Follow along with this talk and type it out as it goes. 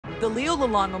The Leo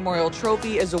Lalonde Memorial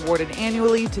Trophy is awarded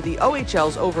annually to the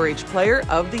OHL's Overage Player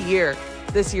of the Year.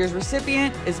 This year's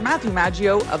recipient is Matthew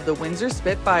Maggio of the Windsor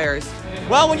Spitfires.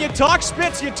 Well, when you talk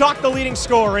Spits, you talk the leading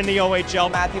scorer in the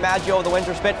OHL. Matthew Maggio of the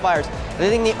Windsor Spitfires,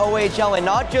 leading the OHL in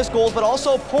not just goals but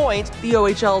also points. The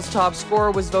OHL's top scorer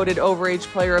was voted Overage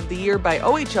Player of the Year by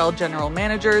OHL General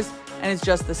Managers and is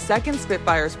just the second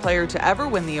Spitfires player to ever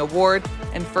win the award,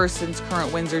 and first since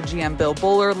current Windsor GM Bill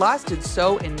Bowler last did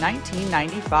so in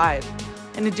 1995.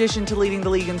 In addition to leading the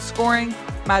league in scoring,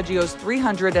 Maggio's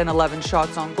 311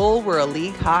 shots on goal were a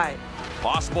league high.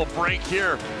 Possible break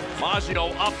here. Maggio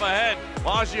up ahead.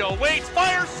 Maggio waits,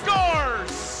 fires,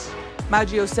 scores!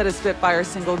 Maggio set a Spitfire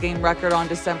single-game record on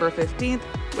December 15th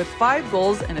with 5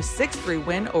 goals and a 6-3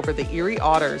 win over the Erie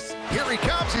Otters. Here he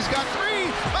comes, he's got 3,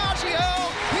 Maggio,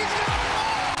 he's got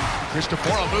 4!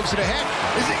 Cristoforo moves it ahead,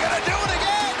 is he gonna do